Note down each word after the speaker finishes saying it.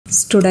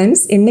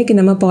Students, இன்னைக்கு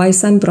நம்ம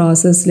Poisson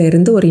processல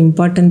இருந்து ஒரு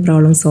important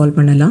problem solve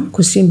பண்ணலாம்.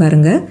 Question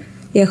பாருங்க.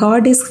 A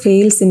hard disk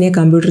fails in a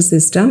computer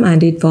system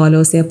and it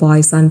follows a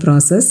Poisson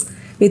process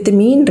with a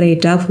mean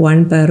rate of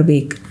 1 per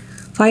week.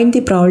 Find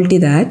the probability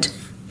that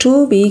 2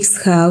 weeks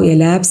have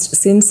elapsed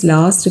since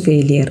last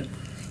failure.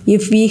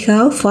 If we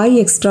have 5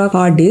 extra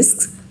hard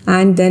disks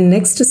and then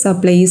next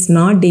supply is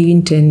not due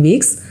in 10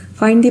 weeks,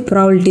 find the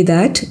probability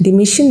that the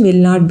machine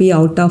will not be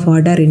out of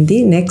order in the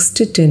next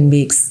 10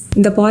 weeks.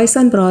 இந்த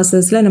Poisson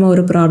processல நம்ம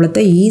ஒரு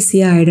ப்ராப்ளத்தை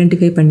ஈஸியாக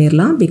identify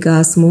பண்ணிடலாம்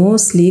because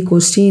mostly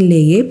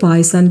கொஸ்டின்லேயே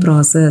Poisson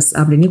process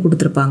அப்படின்னு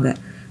கொடுத்துருப்பாங்க.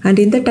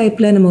 And இந்த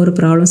டைப்பில் நம்ம ஒரு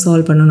ப்ராப்ளம்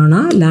சால்வ்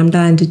பண்ணணும்னா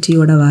லாம்டா அண்ட்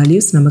டீயோட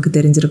வேல்யூஸ் நமக்கு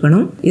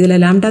தெரிஞ்சிருக்கணும்.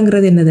 இதில்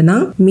லாம்டாங்கிறது என்னதுன்னா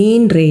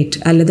மீன் ரேட்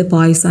அல்லது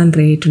Poisson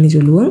ரேட்னு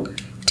சொல்லுவோம்.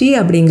 T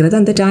அப்படிங்கிறது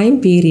அந்த டைம்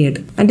பீரியட்.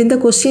 அண்ட் இந்த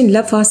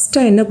கொஸ்டினில்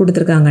ஃபஸ்ட்டாக என்ன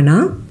கொடுத்துருக்காங்கன்னா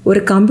ஒரு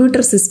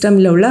கம்ப்யூட்டர்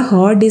சிஸ்டமில் உள்ள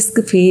ஹார்ட் டிஸ்க்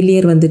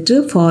ஃபெயிலியர் வந்துட்டு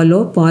follow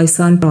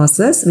Poisson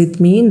process with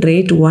mean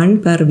rate 1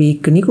 per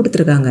வீக்னு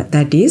கொடுத்துருக்காங்க.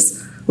 தட் இஸ்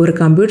ஒரு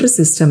கம்ப்யூட்டர்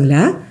சிஸ்டமில்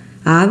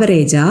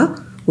ஆவரேஜாக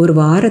ஒரு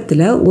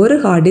வாரத்தில் ஒரு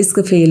ஹார்ட்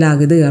டிஸ்க் ஃபெயில்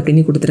ஆகுது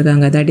அப்படின்னு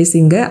கொடுத்துருக்காங்க. தட் இஸ்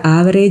இங்கே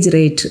ஆவரேஜ்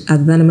ரேட்,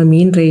 அதுதான் நம்ம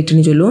மீன்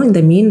ரேட்னு சொல்லுவோம்.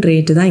 இந்த மீன்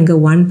ரேட்டு தான் இங்கே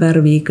 1 per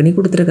வீக்னு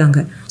கொடுத்துருக்காங்க.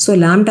 ஸோ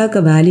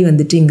லாம்டாக்கு வேல்யூ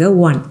வந்துட்டு இங்கே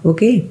 1.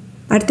 ஓகே,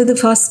 அடுத்தது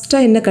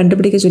ஃபஸ்ட்டாக என்ன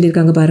கண்டுபிடிக்க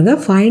சொல்லியிருக்காங்க பாருங்கள்.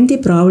 Find the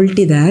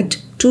probability that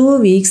 2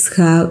 weeks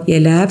have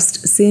elapsed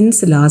since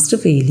last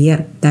failure.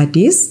 that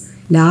is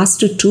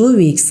last 2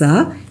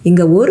 weeksஆக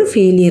இங்கே ஒரு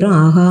ஃபெயிலியரும்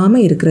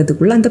ஆகாமல்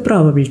இருக்கிறதுக்குள்ள அந்த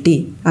ப்ராபபிலிட்டி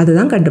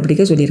அதுதான்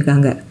கண்டுபிடிக்க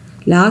சொல்லியிருக்காங்க.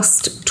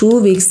 லாஸ்ட் 2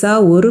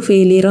 weeksஆக ஒரு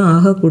ஃபெயிலியரும்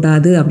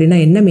ஆகக்கூடாது அப்படின்னா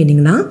என்ன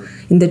மீனிங்னா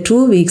இந்த 2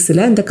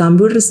 weeksல இந்த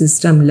கம்ப்யூட்டர்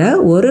சிஸ்டமில்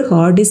ஒரு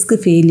ஹார்ட் டிஸ்க்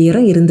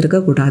ஃபெயிலியரும்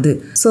இருந்திருக்கக்கூடாது.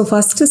 ஸோ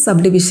ஃபஸ்ட்டு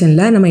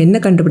சப்டிவிஷனில் நம்ம என்ன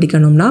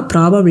கண்டுபிடிக்கணும்னா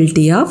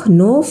probability of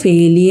no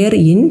failure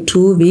in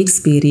 2 weeks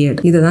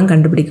period இதை தான்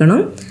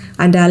கண்டுபிடிக்கணும்.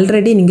 அண்ட்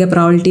ஆல்ரெடி நீங்கள்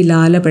ப்ராபபிலிட்டி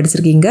லாவில்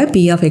படிச்சிருக்கீங்க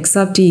P of x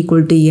of t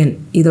equal to n.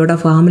 இதோட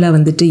ஃபார்முலா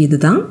வந்துட்டு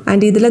இதுதான்.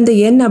 அண்ட் இதில் இந்த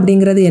n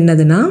அப்படிங்கிறது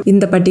என்னதுன்னா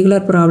இந்த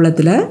பர்டிகுலர்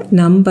ப்ராப்ளத்தில்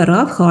number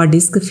of hard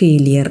disk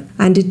failure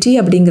and t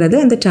அப்படிங்கிறது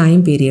அந்த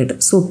time period.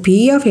 So P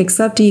of x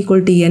of t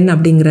equal to n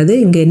அப்படிங்கிறது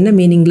இங்கே என்ன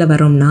மீனிங்கில்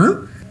வரும்னா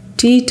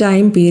t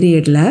டைம்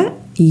பீரியடில்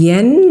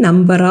n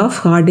number of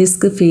hard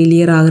disk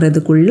failure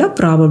ஆகிறதுக்குள்ள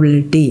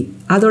probability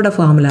அதோட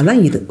ஃபார்முலா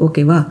தான் இது.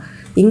 ஓகேவா,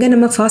 இங்கே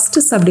நம்ம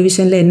ஃபஸ்ட்டு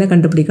சப்டிவிஷனில் என்ன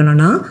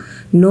கண்டுபிடிக்கணும்னா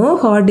நோ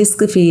ஹார்ட்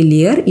டிஸ்க்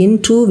ஃபெயிலியர் இன்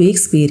 2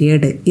 weeks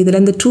பீரியட். இதில்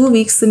இந்த 2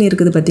 weeksன்னு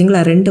இருக்குது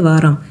பார்த்தீங்களா, 2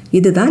 வாரம்.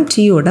 இதுதான்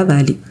டீயோட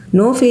வேல்யூ.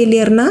 நோ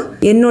ஃபெயிலியர்னா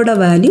என்னோட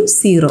வேல்யூ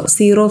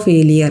 0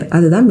 ஃபெயிலியர்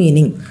அதுதான்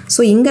மீனிங். ஸோ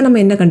இங்கே நம்ம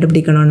என்ன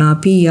கண்டுபிடிக்கணும்னா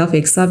P of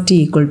x of t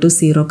equal to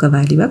 0க்கு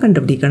வேல்யூவாக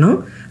கண்டுபிடிக்கணும்.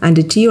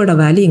 அண்ட் டீயோட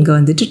வேல்யூ இங்கே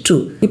வந்துட்டு 2.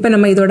 இப்போ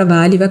நம்ம இதோட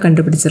வேல்யூவாக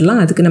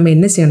கண்டுபிடிச்சிடலாம். அதுக்கு நம்ம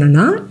என்ன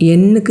செய்யணும்னா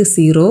n-க்கு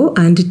 0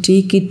 and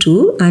t-க்கு 2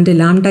 and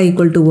lambda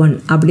equal to 1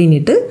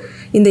 அப்படின்ட்டு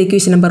இந்த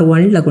ஈக்குவேஷன் நம்பர்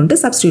 1ல் கொண்டு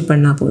சப்ஸ்டியூட்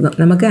பண்ணால் போதும்,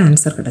 நமக்கு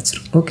ஆன்சர்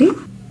கிடச்சிரும். Okay,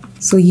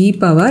 so e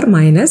power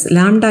minus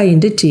lambda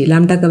into D.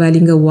 லாம்டாக்கு value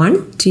இங்கே 1,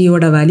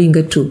 டீயோட வேல்யூ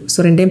இங்கே 2. ஸோ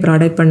ரெண்டையும்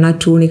ப்ராடக்ட் பண்ணால்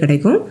 2னு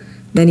கிடைக்கும்.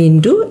 தென்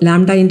into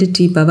lambda into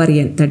D power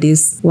n, that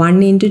is 1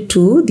 into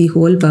 2 the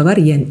whole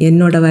power n.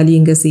 என்னோட வேல்யூ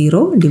இங்கே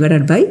 0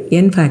 divided by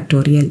n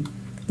factorial,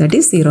 that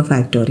is 0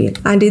 factorial.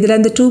 And இதில்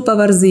இந்த 2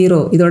 power 0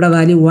 இதோட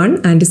வேல்யூ 1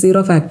 and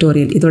 0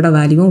 factorial இதோட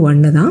வேல்யூவும்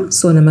 1 தான்.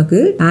 ஸோ நமக்கு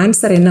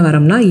ஆன்சர் என்ன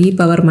வரும்னா e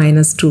பவர்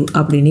மைனஸ் 2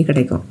 அப்படின்னு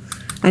கிடைக்கும்.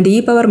 அண்ட் e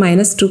பவர்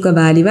மைனஸ் 2க்கு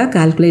வேல்யூவை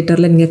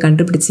கால்குலேட்டரில் நீங்கள்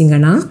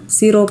கண்டுபிடிச்சிங்கன்னா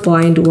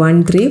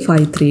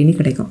 0.1353ன்னு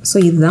கிடைக்கும். ஸோ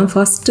இதுதான்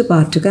ஃபஸ்ட்டு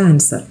பார்ட்டுக்கு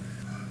ஆன்சர்.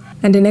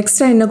 அண்ட்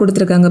நெக்ஸ்ட்டாக என்ன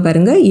கொடுத்துருக்காங்க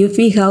பாருங்கள். If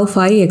we have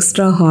 5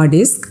 extra hard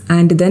disk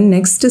and then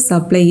next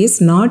supply is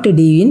not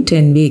due in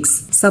 10 weeks.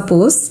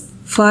 Suppose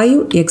 5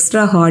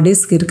 extra hard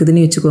disk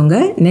இருக்குதுன்னு வச்சுக்கோங்க.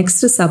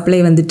 நெக்ஸ்ட் சப்ளை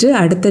வந்துட்டு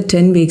அடுத்த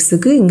 10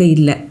 weeksக்கு இங்கே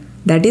இல்லை.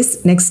 தட் இஸ்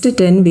நெக்ஸ்ட்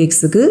 10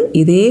 weeksக்கு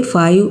இதே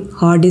 5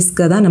 ஹார்ட்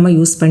டிஸ்க்கை தான் நம்ம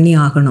யூஸ் பண்ணி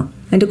ஆகணும்.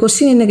 அண்ட்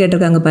கொஸ்டின் என்ன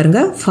கேட்டிருக்காங்க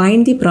பாருங்கள்.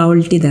 Find the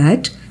probability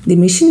that the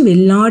machine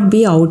will not be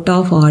out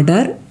of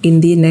order in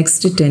the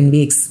next 10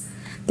 weeks.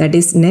 That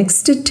is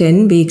next 10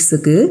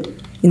 weeksக்கு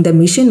இந்த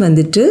மிஷின்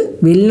வந்துட்டு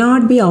will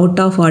not be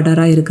out of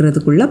ஆர்டராக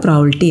இருக்கிறதுக்குள்ள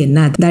probability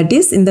என்ன. தட்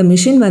இஸ் இந்த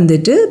machine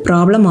வந்துட்டு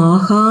problem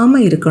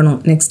ஆகாமல் இருக்கணும்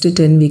நெக்ஸ்ட்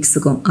 10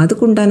 weeksக்கும்.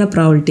 அதுக்குண்டான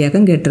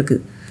ப்ராபபிலிட்டியாக கேட்டிருக்கு.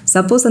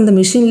 Suppose அந்த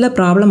மிஷினில்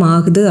ப்ராப்ளம்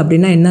ஆகுது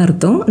அப்படின்னா என்ன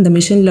அர்த்தம், அந்த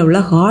மிஷினில் உள்ள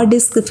ஹார்ட்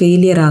டிஸ்க்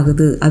ஃபெயிலியர்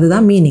ஆகுது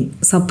அதுதான் மீனிங்.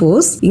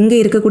 சப்போஸ் இங்கே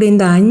இருக்கக்கூடிய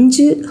இந்த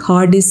 5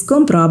 ஹார்ட்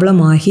டிஸ்க்கும் ப்ராப்ளம்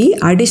ஆகி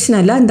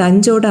அடிஷ்னலாக இந்த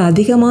 5ஓட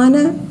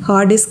அதிகமான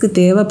ஹார்ட் டிஸ்க்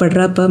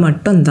தேவைப்படுறப்ப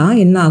மட்டும்தான்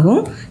என்ன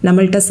ஆகும்,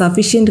 நம்மள்கிட்ட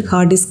சஃபிஷியன்ட்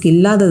ஹார்ட் டிஸ்க்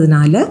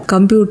இல்லாததுனால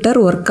கம்ப்யூட்டர்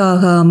ஒர்க்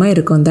ஆகாமல்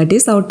இருக்கும். That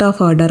is out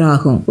of order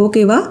ஆகும்.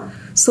 ஓகேவா,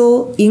 ஸோ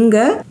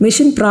இங்கே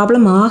மிஷின்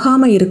ப்ராப்ளம்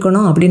ஆகாமல்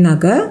இருக்கணும்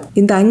அப்படின்னாக்க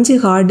இந்த 5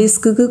 ஹார்ட்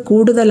டிஸ்க்கு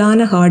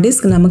கூடுதலான ஹார்ட்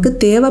டிஸ்க் நமக்கு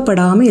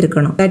தேவைப்படாமல்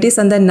இருக்கணும். தட் இஸ்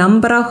அந்த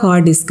நம்பர் ஆஃப்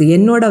ஹார்ட் டிஸ்க்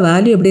என்னோட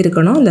வேல்யூ எப்படி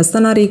இருக்கணும், less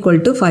than or equal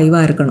to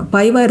 5 இருக்கணும்.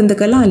 5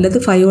 இருந்துக்கலாம் அல்லது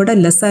 5ஓட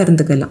லெஸ்ஸாக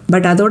இருந்துக்கலாம்.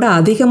 பட் அதோட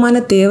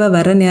அதிகமான தேவை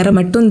வர நேரம்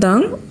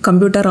மட்டும்தான்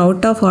கம்ப்யூட்டர்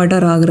அவுட் ஆஃப்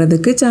ஆர்டர்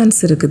ஆகுறதுக்கு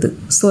சான்ஸ் இருக்குது.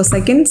 ஸோ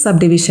செகண்ட்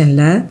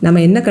சப்டிவிஷனில்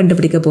நம்ம என்ன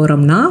கண்டுபிடிக்க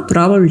போகிறோம்னா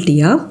probability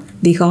of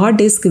the hard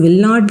disk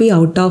will not be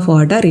out of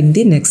order in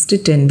the next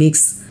 10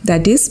 weeks.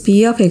 That is P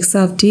of x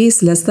of t is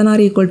less than or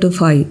equal to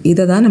 5.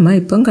 இதை தான் நம்ம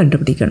இப்போ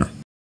கண்டுபிடிக்கணும்.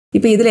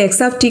 இப்போ இதில் x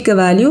of t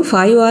value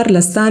 5 or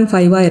less than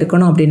 5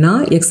 இருக்கணும் அப்படின்னா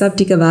x of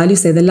t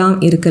values எதெல்லாம்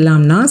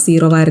இருக்கலாம்னா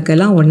 0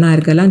 இருக்கலாம், 1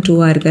 இருக்கலாம், 2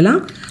 இருக்கலாம்,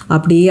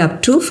 அப்படியே up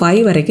to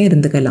 5 வரைக்கும்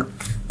இருந்துக்கலாம்.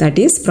 That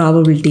is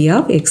probability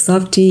of x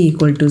of t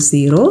equal to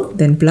 0,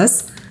 then plus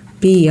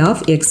p of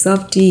x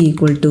of t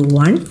equal to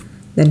 1,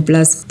 then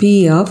plus p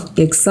of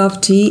x of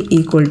t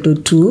equal to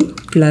 2,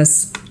 plus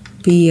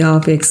p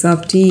of x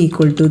of t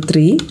equal to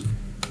 3,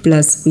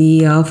 plus p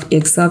of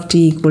x of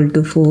t equal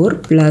to 4,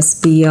 plus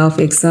p of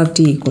x of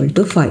t equal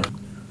to 5.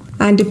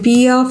 And p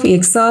of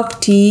x of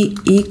t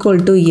equal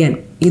to n.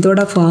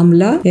 இதோட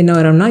formula என்ன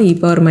வரும்னா e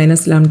power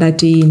minus lambda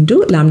t into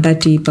lambda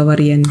t power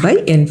n by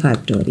n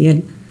factorial.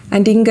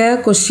 And இங்கே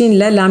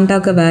கொஸ்டினில்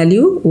லாம்டாக்கு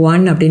value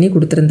 1 அப்படின்னு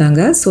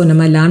கொடுத்துருந்தாங்க. So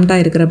நம்ம lambda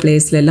இருக்கிற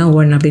பிளேஸ்லலாம்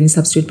 1 அப்படின்னு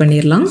சப்ஸ்டியூட்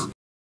பண்ணிடலாம்.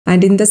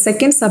 அண்ட் இந்த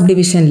செகண்ட்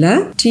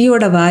சப்டிவிஷனில்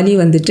டீயோட வேல்யூ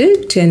வந்துட்டு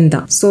 10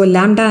 தான். ஸோ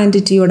லாம்டா அண்ட்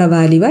டீயோட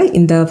வேல்யூவை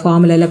இந்த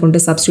ஃபார்முலாவில் கொண்டு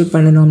சப்ஸ்டியூட்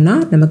பண்ணணும்னா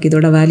நமக்கு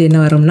இதோட வேல்யூ என்ன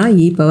வரும்னா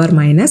e power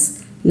minus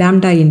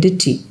lambda into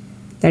D,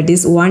 that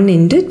is 1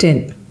 into 10.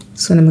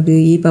 So நமக்கு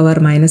e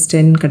பவர் மைனஸ்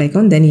 10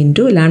 கிடைக்கும். தென்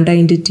into lambda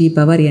into D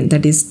power n,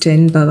 that is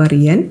 10 power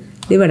n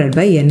divided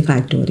by n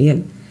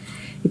factorial.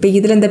 இப்போ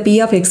இதில் இந்த p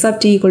of x of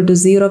t equal to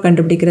 0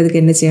 கண்டுபிடிக்கிறதுக்கு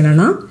என்ன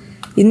செய்யணும்னா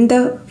இந்த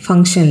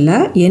ஃபங்க்ஷனில்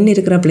n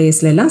இருக்கிற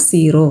பிளேஸ்லலாம்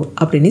 0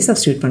 அப்படின்னு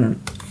சப்ஸ்டியூட்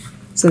பண்ணணும்.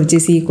 So which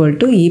is equal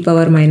to e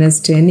power minus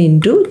 10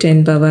 into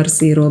 10 power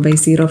 0 by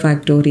 0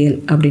 factorial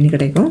அப்படின்னு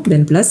கிடைக்கும்.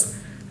 தென் ப்ளஸ்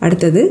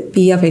அடுத்தது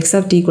p of x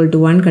of t equal to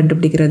 1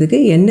 கண்டுபிடிக்கிறதுக்கு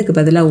n-க்கு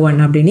பதிலாக 1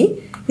 அப்படின்னு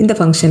இந்த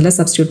ஃபங்க்ஷனில்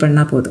சப்ஸ்டியூட்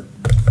பண்ணால் போதும்.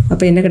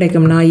 அப்போ என்ன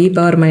கிடைக்கும்னா e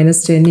power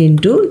minus 10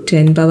 into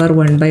 10 power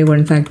 1 by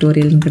 1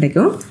 ஃபேக்டோரியல்னு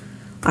கிடைக்கும்.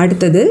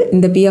 அடுத்தது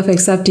இந்த p of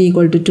x of t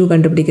equal to 2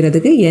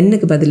 கண்டுபிடிக்கிறதுக்கு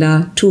n-க்கு பதிலாக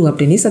 2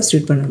 அப்படின்னு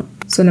சப்ஸ்டியூட் பண்ணணும்.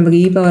 ஸோ நமக்கு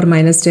e power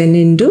minus 10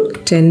 into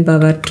 10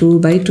 power 2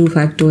 by 2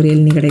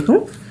 ஃபேக்டோரியல்னு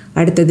கிடைக்கும்.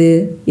 அடுத்தது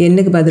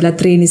n-க்கு பதிலாக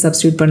 3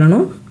 சப்ஸ்டியூட்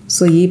பண்ணணும்.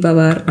 So e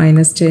power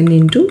minus 10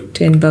 into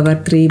 10 power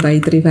 3 by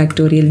 3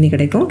 ஃபேக்டோரியல்னு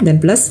கிடைக்கும். தென்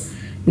ப்ளஸ்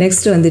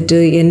நெக்ஸ்ட் வந்துட்டு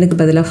n-க்கு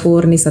பதிலாக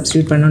 4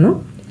 சப்ஸ்டியூட் பண்ணணும்.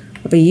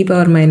 அப்போ e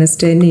power minus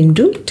 10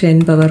 into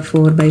 10 power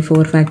 4 by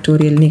 4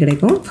 ஃபேக்டோரியல்னு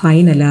கிடைக்கும்.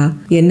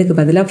 ஃபைனலாக n-க்கு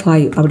பதிலாக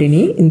 5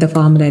 அப்படின்னு இந்த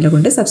ஃபார்முலாவில்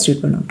கொண்டு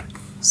சப்ஸ்டியூட் பண்ணணும்.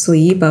 So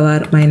e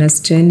power minus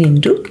 10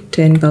 into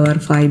 10 power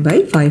 5 by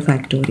 5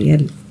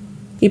 factorial.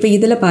 இப்போ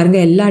இதில்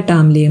பாருங்கள் எல்லா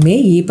டேர்ம்லேயுமே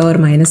e பவர்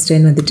மைனஸ்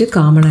 10 வந்துட்டு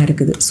காமனாக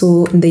இருக்குது. ஸோ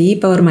இந்த e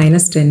பவர்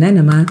மைனஸ் 10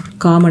 நம்ம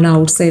காமனாக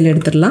அவுட் சைடில்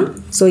எடுத்துடலாம்.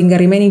 ஸோ இங்கே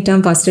ரிமைனிங்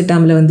டேர்ம் ஃபஸ்ட்டு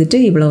டேர்மில் வந்துட்டு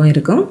இவ்வளவும்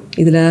இருக்கும்.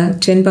 இதில்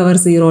 10 பவர்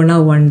 0னா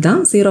 1 தான்,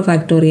 0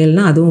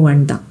 ஃபேக்டோரியல்னால் அதுவும்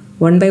 1 தான்,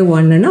 1 பை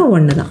 1னா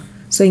 1 தான்.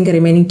 ஸோ இங்கே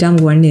ரிமைனிங் டேர்ம்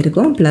 1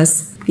 இருக்கும். ப்ளஸ்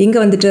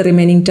இங்கே வந்துட்டு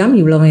ரிமைனிங் டேர்ம்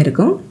இவ்வளவும்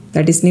இருக்கும்.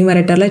 தட் இஸ்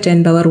நியூமரேட்டரில் 10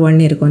 பவர் 1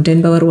 இருக்கும்.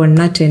 10 பவர்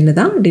 1னா 10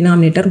 தான்,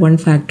 டினாமினேட்டர் 1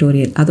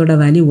 ஃபேக்டோரியல், அதோட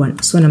வேல்யூ 1.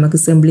 ஸோ நமக்கு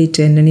சிம்பிளி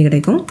 10ன்னு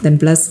கிடைக்கும்.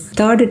 தென் ப்ளஸ்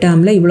தேர்டு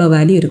டேர்மில் இவ்வளோ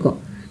வேல்யூ இருக்கும்.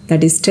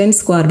 தட் இஸ்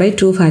 10 ஸ்கொயர் பை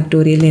 2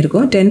 ஃபேக்டோரியல்னு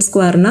இருக்கும். 10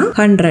 ஸ்கொயர்னா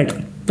 100,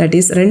 தட்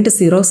இஸ் 2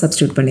 0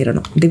 சப்ஸ்டியூட்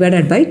பண்ணிடணும்,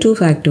 divided by 2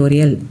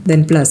 factorial.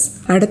 Then plus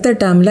அடுத்த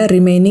டேர்மில்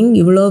ரிமைனிங்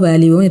இவ்வளோ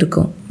வேல்யூவும்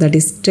இருக்கும். That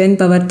is 10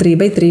 power 3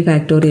 by 3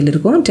 factorial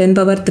இருக்கும். 10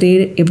 பவர்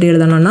 3 எப்படி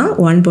எழுதணும்னா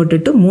 1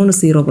 போட்டுட்டு 3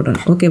 0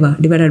 போட்டணும், ஓகேவா,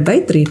 டிவைடட் பை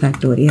 3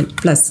 ஃபேக்டோரியல்.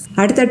 ப்ளஸ்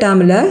அடுத்த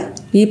டேர்மில்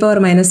e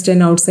பவர் மைனஸ்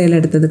 10 அவுட் சைடில்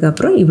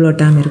எடுத்ததுக்கப்புறம் இவ்வளோ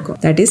டேர்ம் இருக்கும்.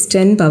 தட் இஸ்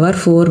 10 பவர்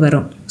 4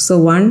 வரும். ஸோ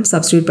 1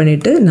 சப்ஸ்டியூட்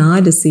பண்ணிவிட்டு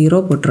 4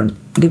 0 போட்டுறணும்,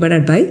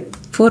 divided by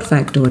 4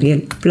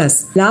 factorial. Plus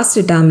last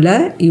டேர்மில்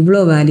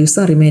இவ்வளோ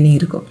வேல்யூஸும் ரிமைனிங்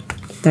இருக்கும்.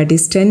 தட்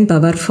இஸ் 10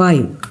 பவர்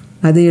 5,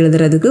 அது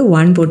எழுதுறதுக்கு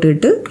 1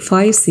 போட்டுட்டு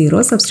 5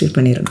 0 சப்ஸ்டியூட்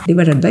பண்ணிடணும்,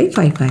 டிவைடட் பை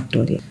 5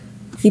 ஃபேக்டோரியல்.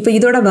 இப்போ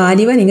இதோட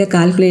வேல்யூவை நீங்கள்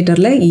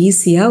கால்குலேட்டரில்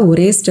ஈஸியாக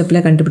ஒரே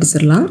ஸ்டெப்பில்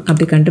கண்டுபிடிச்சிடலாம்.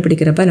 அப்படி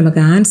கண்டுபிடிக்கிறப்ப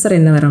நமக்கு ஆன்சர்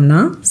என்ன வரும்னா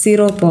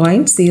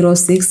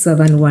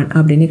 0.0671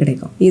 அப்படின்னு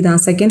கிடைக்கும்.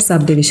 இதுதான் செகண்ட்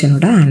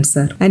சப்டிவிஷனோட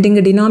ஆன்சர். அண்ட்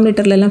இங்கே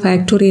டினாமினேட்டர்லாம்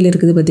ஃபேக்டோரியல்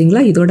இருக்குது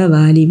பார்த்தீங்களா, இதோட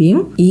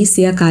வேல்யூவையும்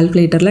ஈஸியாக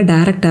கால்குலேட்டரில்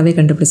டைரெக்டாகவே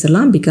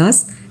கண்டுபிடிச்சிடலாம்.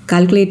 பிகாஸ்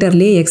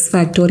கால்குலேட்டர்லேயே எக்ஸ்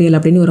ஃபேக்டோரியல்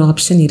அப்படின்னு ஒரு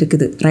ஆப்ஷன்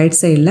இருக்குது. ரைட்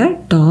சைடில்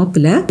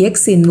டாப்பில்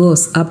எக்ஸ்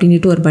இன்வர்ஸ்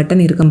அப்படின்ட்டு ஒரு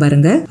பட்டன் இருக்கும்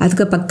பாருங்க,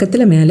 அதுக்கு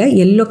பக்கத்தில் மேலே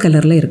எல்லோ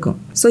கலரில் இருக்கும்.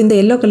 ஸோ இந்த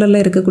எல்லோ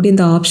கலரில் இருக்கக்கூடிய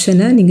இந்த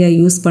ஆப்ஷனை நீங்கள்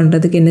யூஸ்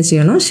பண்ணுறதுக்கு என்ன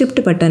செய்யணும்,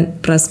 ஷிஃப்ட் பட்டன்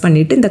ப்ரெஸ்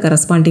பண்ணிவிட்டு இந்த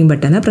கரஸ்பாண்டிங்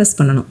பட்டனை ப்ரெஸ்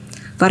பண்ணணும்.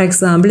 ஃபார்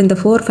எக்ஸாம்பிள் இந்த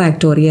 4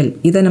 ஃபேக்டோரியல்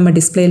இதை நம்ம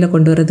டிஸ்பிளேயில்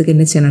கொண்டு வரதுக்கு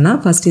என்ன செய்யணும்னா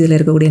ஃபஸ்ட் இதில்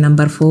இருக்கக்கூடிய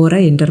நம்பர் 4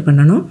 என்டர்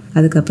பண்ணணும்.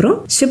 அதுக்கப்புறம்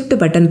ஷிஃப்ட்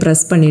பட்டன்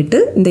ப்ரெஸ் பண்ணிவிட்டு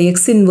இந்த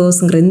எக்ஸ்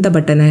இன்வர்ஸ்ங்கிற இந்த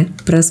பட்டனை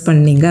ப்ரெஸ்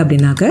பண்ணிங்க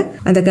அப்படின்னாக்க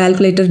அந்த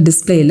கால்குலேட்டர்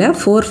டிஸ்பிளேயில்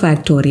 4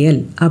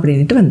 ஃபேக்டோரியல்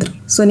அப்படின்ட்டு வந்துடும்.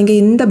 ஸோ நீங்கள்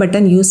இந்த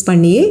பட்டன் யூஸ்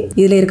பண்ணியே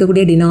இதில்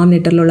இருக்கக்கூடிய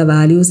டினாமினேட்டரில் உள்ள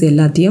வேல்யூஸ்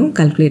எல்லாத்தையும்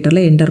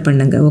கால்குலேட்டரில் என்டர்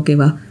பண்ணுங்க,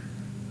 ஓகேவா.